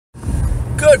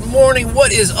Good morning,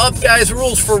 what is up guys?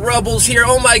 Rules for Rebels here.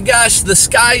 Oh my gosh, the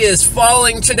sky is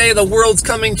falling today. The world's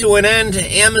coming to an end.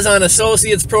 Amazon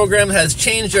Associates program has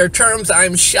changed their terms.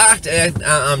 I'm shocked.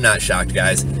 I'm not shocked,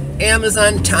 guys.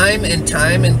 Amazon time and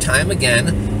time again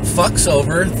fucks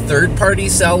over third-party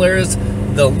sellers,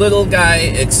 the little guy,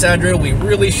 etc. We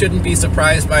really shouldn't be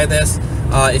surprised by this.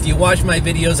 If you watch my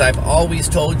videos, I've always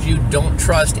told you, don't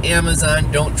trust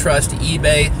Amazon, don't trust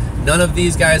eBay. None of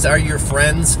these guys are your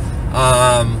friends.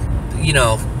 You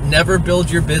know, never build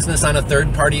your business on a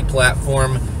third-party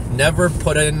platform. Never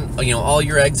put in, all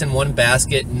your eggs in one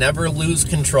basket. Never lose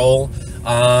control.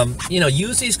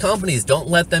 Use these companies. Don't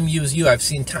let them use you. I've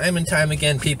seen time and time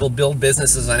again people build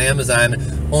businesses on Amazon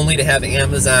only to have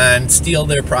Amazon steal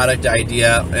their product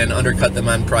idea and undercut them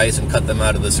on price and cut them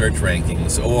out of the search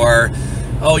rankings. Or,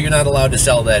 oh, you're not allowed to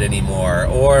sell that anymore.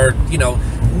 Or,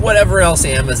 whatever else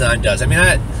Amazon does. I mean,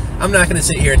 I'm not going to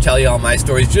sit here and tell you all my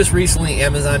stories. Just recently,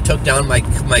 Amazon took down my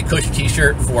Kush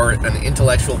t-shirt for an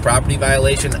intellectual property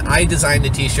violation. I designed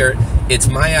the t-shirt. It's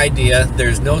my idea.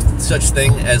 There's no such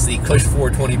thing as the Kush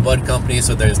 420 Bud Company,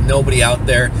 so there's nobody out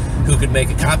there who could make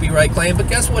a copyright claim. But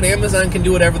guess what? Amazon can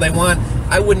do whatever they want.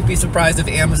 I wouldn't be surprised if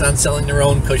Amazon's selling their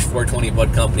own Kush 420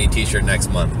 Bud Company t-shirt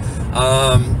next month.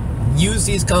 Use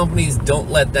these companies, don't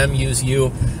let them use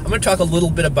you. I'm going to talk a little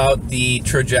bit about the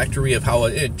trajectory of how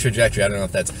I don't know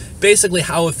if that's basically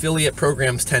how affiliate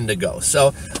programs tend to go.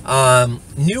 So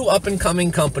new up and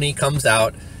coming company comes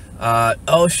out.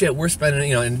 Oh shit, we're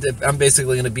spending, and I'm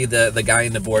basically going to be the guy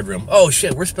in the boardroom. Oh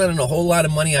shit, we're spending a whole lot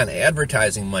of money on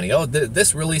advertising money. Oh,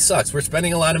 this really sucks. We're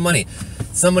spending a lot of money.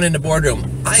 Someone in the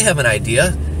boardroom, I have an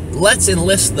idea. Let's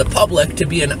enlist the public to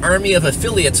be an army of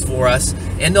affiliates for us,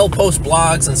 and they'll post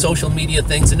blogs and social media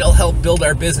things, and they'll help build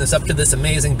our business up to this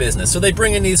amazing business. So they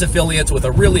bring in these affiliates with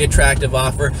a really attractive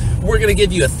offer. We're going to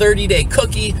give you a 30-day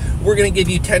cookie. We're going to give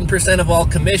you 10% of all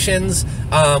commissions.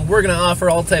 We're going to offer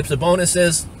all types of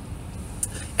bonuses.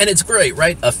 And it's great,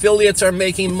 right? Affiliates are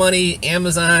making money,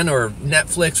 Amazon or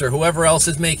Netflix or whoever else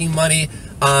is making money.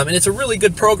 And it's a really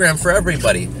good program for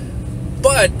everybody.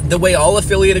 But the way all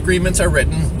affiliate agreements are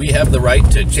written, we have the right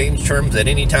to change terms at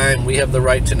any time. We have the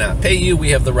right to not pay you. We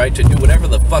have the right to do whatever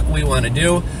the fuck we want to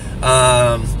do.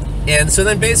 And so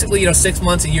then basically, 6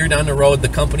 months, a year down the road, the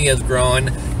company has grown,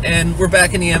 and we're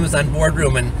back in the Amazon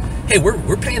boardroom, and hey,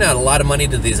 we're paying out a lot of money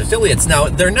to these affiliates. Now,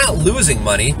 they're not losing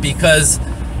money because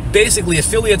basically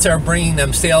affiliates are bringing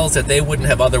them sales that they wouldn't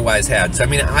have otherwise had. So, I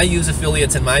mean, I use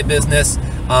affiliates in my business.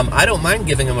 I don't mind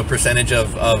giving them a percentage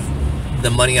of the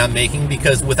money I'm making,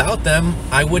 because without them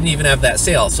I wouldn't even have that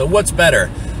sale. So what's better,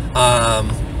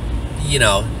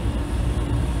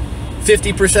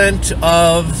 50%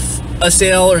 of a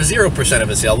sale or 0% of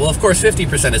a sale? Well, of course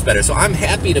 50% is better. So I'm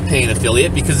happy to pay an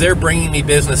affiliate because they're bringing me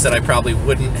business that I probably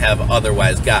wouldn't have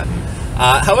otherwise gotten.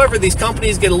 However, these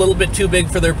companies get a little bit too big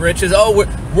for their britches. Oh,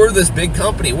 we're this big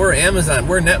company, we're Amazon,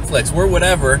 we're Netflix, we're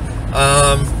whatever,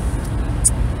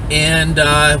 and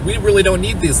we really don't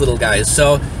need these little guys.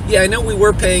 So yeah, I know we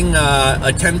were paying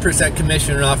a 10%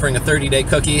 commission and offering a 30-day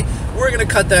cookie. We're going to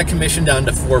cut that commission down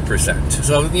to 4%.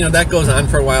 So, that goes on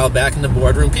for a while back in the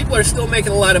boardroom. People are still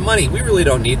making a lot of money. We really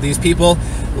don't need these people.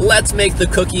 Let's make the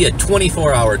cookie a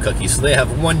 24-hour cookie, so they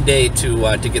have 1 day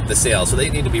to get the sale. So they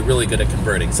need to be really good at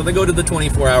converting. So they go to the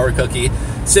 24-hour cookie.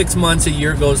 6 months, a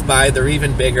year goes by. They're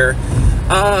even bigger.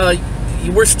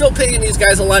 We're still paying these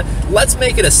guys a lot. Let's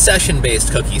make it a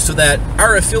session-based cookie so that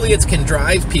our affiliates can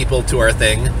drive people to our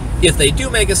thing. If they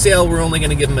do make a sale, we're only going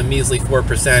to give them a measly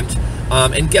 4%.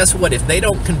 And guess what? If they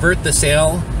don't convert the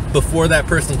sale before that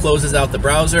person closes out the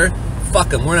browser, fuck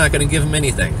them. We're not going to give them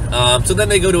anything. So then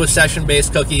they go to a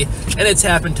session-based cookie, and it's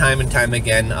happened time and time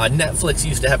again. Netflix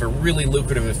used to have a really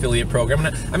lucrative affiliate program.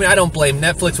 I mean, I don't blame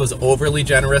Netflix. Was overly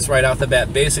generous right off the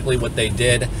bat. Basically what they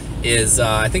did is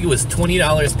I think it was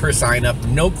 $20 per sign up,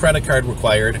 no credit card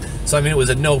required. So I mean, it was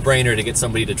a no-brainer to get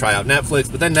somebody to try out Netflix.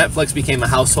 But then Netflix became a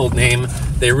household name.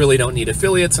 They really don't need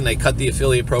affiliates, and they cut the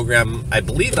affiliate program, I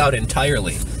believe, out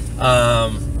entirely.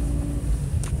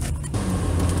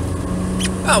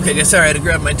 Okay, guys, sorry, I had to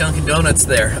grab my Dunkin' Donuts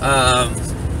there.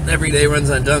 Every day runs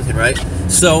on Dunkin', right?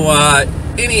 So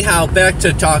anyhow, back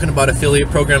to talking about affiliate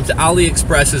programs.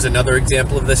 AliExpress is another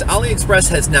example of this. AliExpress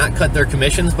has not cut their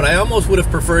commissions, but I almost would have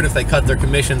preferred if they cut their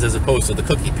commissions as opposed to the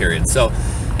cookie period. So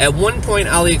at one point,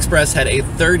 AliExpress had a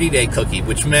 30-day cookie,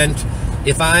 which meant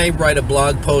if I write a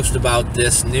blog post about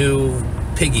this new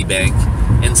piggy bank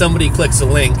and somebody clicks a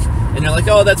link and they're like,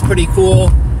 oh, that's pretty cool,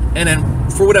 and then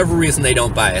for whatever reason they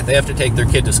don't buy it. They have to take their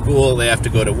kid to school, they have to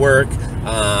go to work,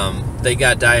 they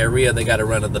got diarrhea, they got to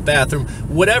run to the bathroom,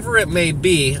 whatever it may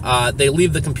be, they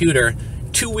leave the computer.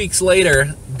 2 weeks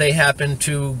later, they happen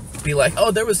to be like,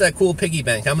 oh, there was that cool piggy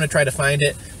bank, I'm going to try to find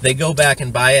it. They go back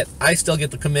and buy it. I still get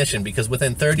the commission because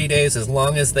within 30 days, as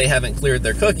long as they haven't cleared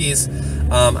their cookies,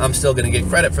 I'm still going to get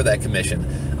credit for that commission.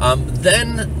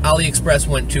 Then AliExpress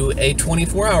went to a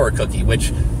 24-hour cookie, which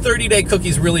 30-day cookie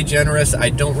is really generous. I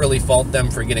don't really fault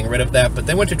them for getting rid of that, but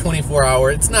they went to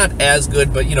 24-hour. It's not as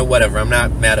good, but you know, whatever. I'm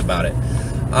not mad about it.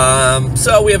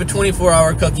 So we have a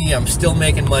 24-hour cookie. I'm still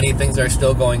making money. Things are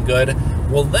still going good.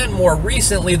 Well, then more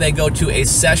recently, they go to a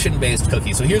session-based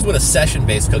cookie. So here's what a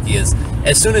session-based cookie is.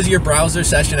 As soon as your browser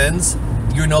session ends,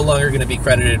 you're no longer going to be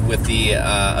credited with the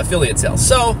affiliate sales.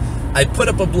 So I put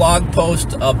up a blog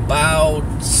post about,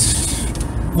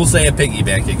 we'll say, a piggy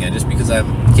bank again, just because I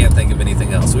can't think of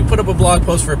anything else. So we put up a blog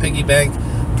post for a piggy bank.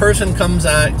 Person comes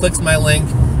on, clicks my link,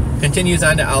 continues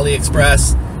on to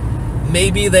AliExpress.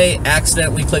 Maybe they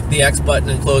accidentally click the X button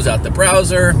and close out the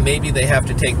browser. Maybe they have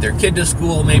to take their kid to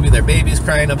school. Maybe their baby's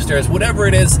crying upstairs. Whatever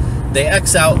it is, they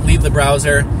X out, leave the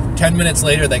browser. 10 minutes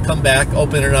later, they come back,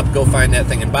 open it up, go find that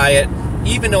thing and buy it.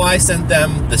 Even though I sent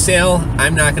them the sale,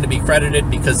 I'm not going to be credited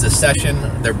because the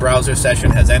session, their browser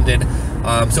session, has ended.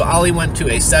 So Ali went to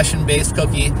a session-based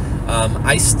cookie.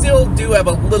 I still do have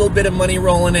a little bit of money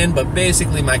rolling in, but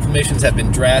basically my commissions have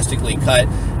been drastically cut.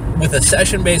 With a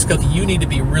session-based cookie, you need to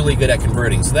be really good at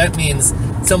converting. So that means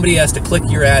somebody has to click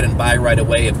your ad and buy right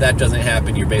away. If that doesn't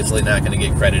happen, you're basically not going to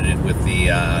get credited with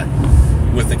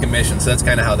the commission. So that's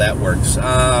kind of how that works.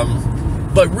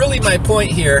 But really my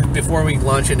point here, before we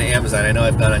launch into Amazon, I know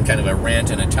I've gone on kind of a rant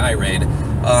and a tirade.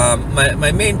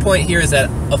 My main point here is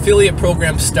that affiliate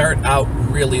programs start out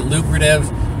really lucrative,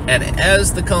 and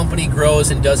as the company grows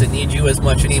and doesn't need you as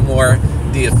much anymore,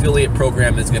 the affiliate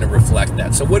program is going to reflect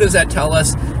that. So what does that tell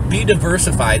us? Be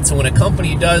diversified. So when a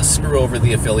company does screw over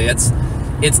the affiliates,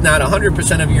 it's not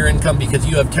 100% of your income because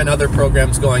you have 10 other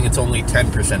programs going. It's only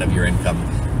 10% of your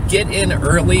income. Get in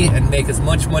early and make as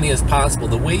much money as possible.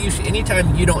 The way you should,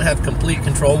 anytime you don't have complete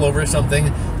control over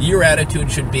something, your attitude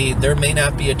should be, there may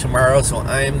not be a tomorrow, so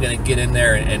I am going to get in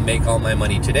there and make all my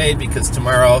money today, because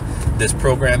tomorrow this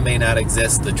program may not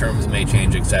exist, the terms may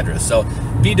change, etc. So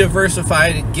be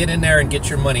diversified, get in there and get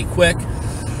your money quick.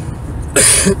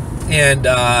 And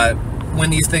when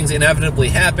these things inevitably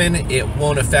happen, it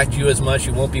won't affect you as much.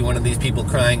 You won't be one of these people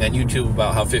crying on YouTube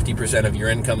about how 50% of your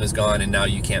income is gone and now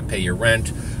you can't pay your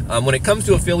rent. When it comes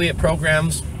to affiliate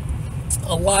programs,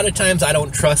 a lot of times I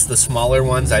don't trust the smaller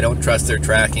ones. I don't trust their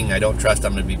tracking. I don't trust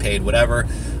I'm going to be paid whatever.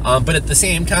 But at the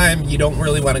same time, you don't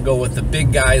really want to go with the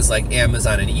big guys like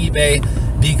Amazon and eBay,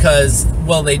 because,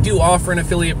 well, they do offer an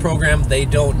affiliate program, they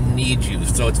don't need you.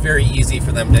 So it's very easy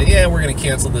for them to, yeah, we're going to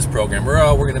cancel this program, or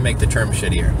oh, we're going to make the term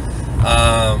shittier.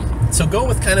 So go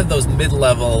with kind of those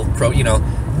mid-level,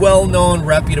 well-known,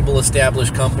 reputable,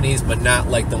 established companies, but not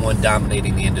like the one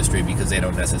dominating the industry, because they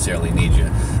don't necessarily need you.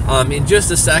 In just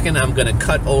a second, I'm going to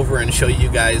cut over and show you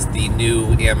guys the new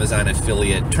Amazon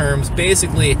affiliate terms.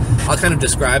 Basically, I'll kind of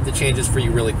describe the changes for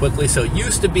you really quickly. So it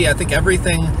used to be, I think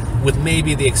everything, with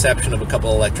maybe the exception of a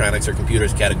couple electronics or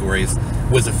computers categories,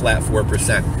 was a flat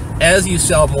 4%. As you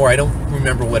sell more, I don't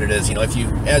remember what it is, as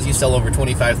you sell over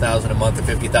 $25,000 a month or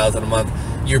 $50,000 a month,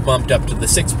 you're bumped up to the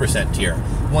 6% tier.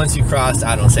 Once you cross,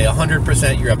 I don't know, say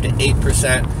 100%, you're up to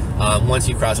 8%. Once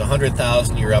you cross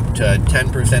 100,000, you're up to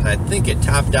 10%. I think it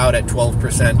topped out at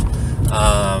 12%.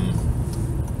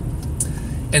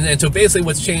 And so basically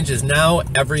what's changed is now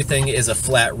everything is a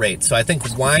flat rate. So I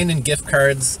think wine and gift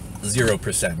cards,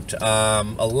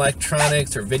 0%.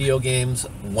 Electronics or video games,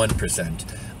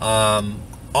 1%.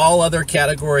 All other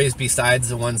categories besides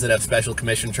the ones that have special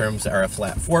commission terms are a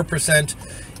flat 4%.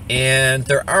 And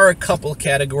there are a couple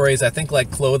categories, I think like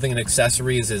clothing and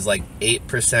accessories is like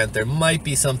 8%. There might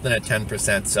be something at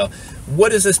 10%. So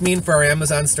what does this mean for our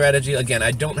Amazon strategy? Again,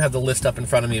 I don't have the list up in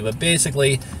front of me, but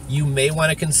basically you may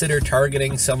want to consider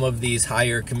targeting some of these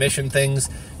higher commission things.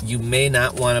 You may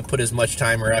not want to put as much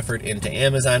time or effort into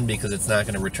Amazon because it's not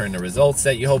going to return the results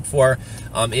that you hope for.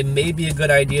 It may be a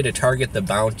good idea to target the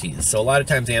bounties. So a lot of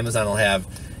times Amazon will have,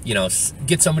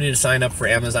 get somebody to sign up for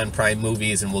Amazon Prime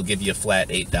Movies and we'll give you a flat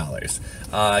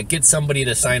 $8. Get somebody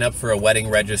to sign up for a wedding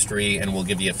registry and we'll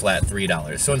give you a flat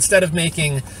 $3. So instead of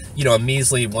making, a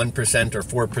measly 1%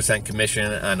 or 4%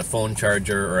 commission on a phone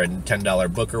charger or a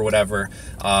 $10 book or whatever,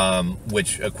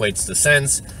 which equates to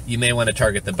cents, you may want to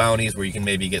target the bounties where you can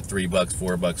maybe get $3,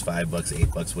 $4, $5,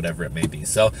 $8, whatever it may be.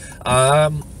 So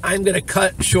I'm going to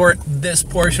cut short this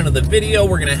portion of the video.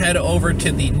 We're going to head over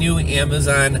to the new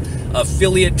Amazon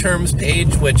affiliate terms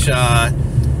page, which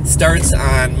starts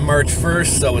on March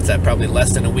 1st, so it's at probably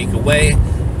less than a week away.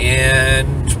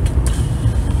 And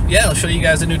yeah, I'll show you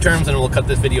guys the new terms and we'll cut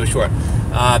this video short.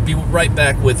 Be right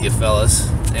back with you, fellas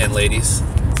and ladies.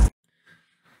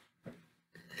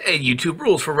 Hey YouTube,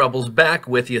 Rules for Rebels back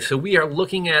with you. So we are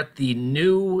looking at the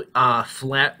new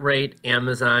flat rate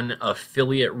Amazon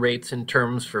affiliate rates and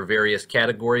terms for various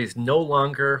categories. No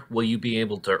longer will you be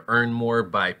able to earn more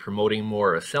by promoting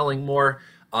more or selling more.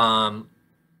 Some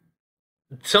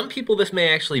people this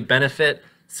may actually benefit,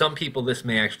 some people this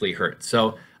may actually hurt.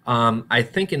 So I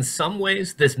think in some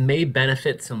ways this may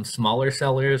benefit some smaller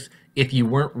sellers if you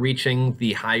weren't reaching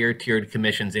the higher tiered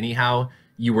commissions anyhow.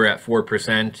 You were at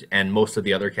 4%, and most of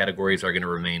the other categories are going to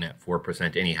remain at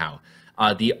 4% anyhow.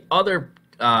 The other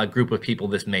group of people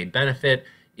this may benefit,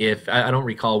 if I don't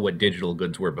recall what digital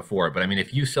goods were before, but I mean,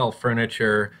 if you sell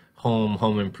furniture,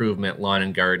 home improvement, lawn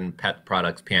and garden, pet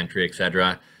products, pantry,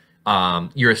 etc.,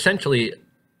 you're essentially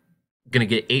going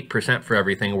to get 8% for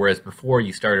everything, whereas before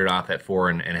you started off at 4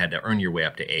 and had to earn your way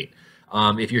up to 8.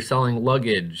 If you're selling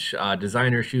luggage,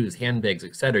 designer shoes, handbags,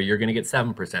 etc., you're going to get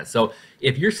 7%. So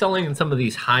if you're selling in some of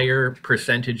these higher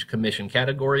percentage commission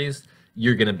categories,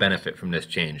 you're going to benefit from this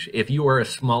change. If you are a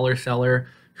smaller seller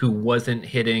who wasn't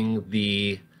hitting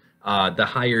the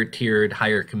higher tiered,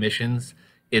 higher commissions,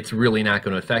 it's really not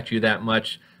going to affect you that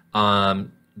much.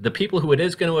 The people who it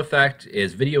is going to affect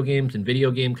is video games and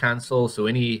video game consoles. So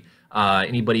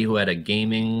anybody who had a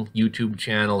gaming YouTube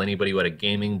channel, anybody who had a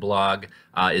gaming blog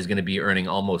is going to be earning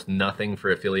almost nothing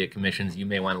for affiliate commissions. You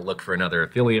may want to look for another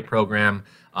affiliate program.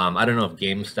 I don't know if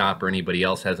GameStop or anybody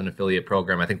else has an affiliate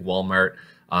program. I think Walmart.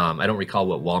 I don't recall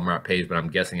what Walmart pays, but I'm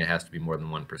guessing it has to be more than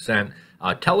 1%.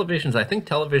 Televisions, I think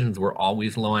televisions were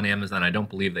always low on Amazon. I don't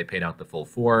believe they paid out the full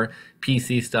 4.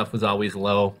 PC stuff was always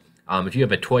low. If you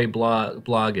have a toy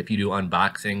blog, if you do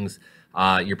unboxings,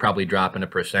 you're probably dropping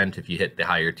 1%. If you hit the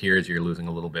higher tiers, you're losing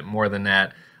a little bit more than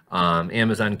that.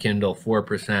 Amazon Kindle,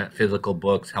 4%. Physical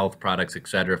books, health products,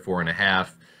 etc.,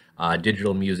 4.5%.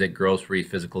 Digital music, grocery,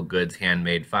 physical goods,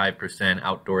 handmade, 5%.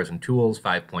 Outdoors and tools,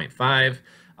 5.5%.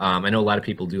 I know a lot of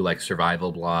people do like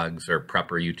survival blogs or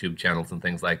prepper YouTube channels and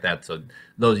things like that. So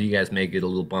those of you guys may get a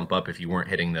little bump up if you weren't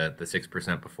hitting the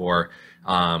 6% before.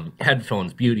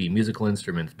 Headphones, beauty, musical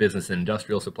instruments, business and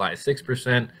industrial supplies,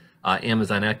 6%.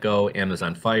 Amazon Echo,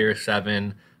 Amazon Fire,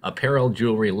 7%. Apparel,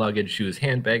 jewelry, luggage, shoes,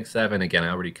 handbags, 7%. Again, I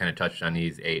already kind of touched on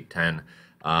these, 8, 10.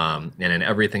 And then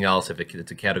everything else, if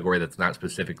it's a category that's not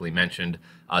specifically mentioned,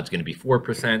 it's going to be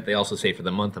 4%. They also say for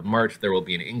the month of March, there will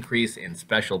be an increase in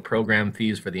special program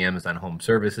fees for the Amazon Home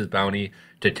Services bounty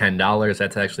to $10.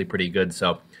 That's actually pretty good.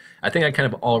 So I think I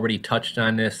kind of already touched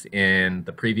on this in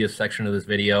the previous section of this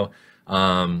video.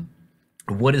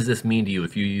 What does this mean to you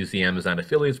if you use the Amazon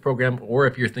Affiliates program, or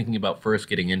if you're thinking about first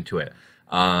getting into it?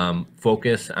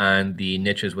 Focus on the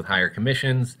niches with higher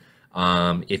commissions.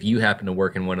 If you happen to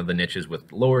work in one of the niches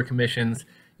with lower commissions,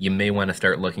 you may want to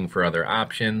start looking for other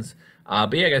options.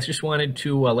 But yeah, guys, just wanted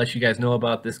to let you guys know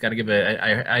about this. Got to give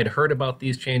I'd heard about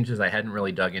these changes. I hadn't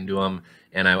really dug into them.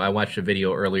 And I watched a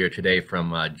video earlier today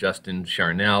from Justin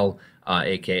Charnel,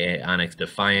 aka Onyx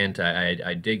Defiant.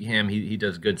 I dig him. He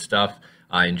does good stuff.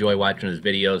 I enjoy watching his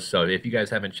videos. So if you guys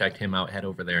haven't checked him out, head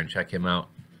over there and check him out.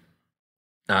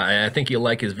 I think you'll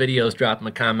like his videos. Drop him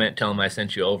a comment. Tell him I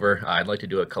sent you over. I'd like to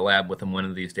do a collab with him one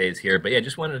of these days here. But yeah,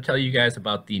 just wanted to tell you guys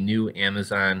about the new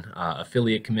Amazon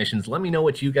affiliate commissions. Let me know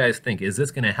what you guys think. Is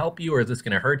this going to help you or is this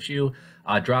going to hurt you?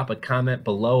 Drop a comment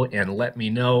below and let me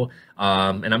know.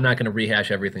 And I'm not going to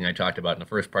rehash everything I talked about in the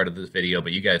first part of this video,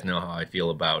 but you guys know how I feel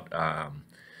about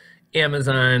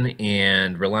Amazon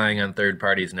and relying on third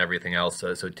parties and everything else.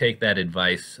 So take that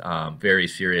advice very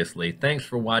seriously. Thanks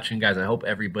for watching, guys. I hope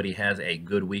everybody has a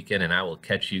good weekend, and I will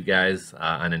catch you guys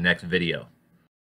on the next video.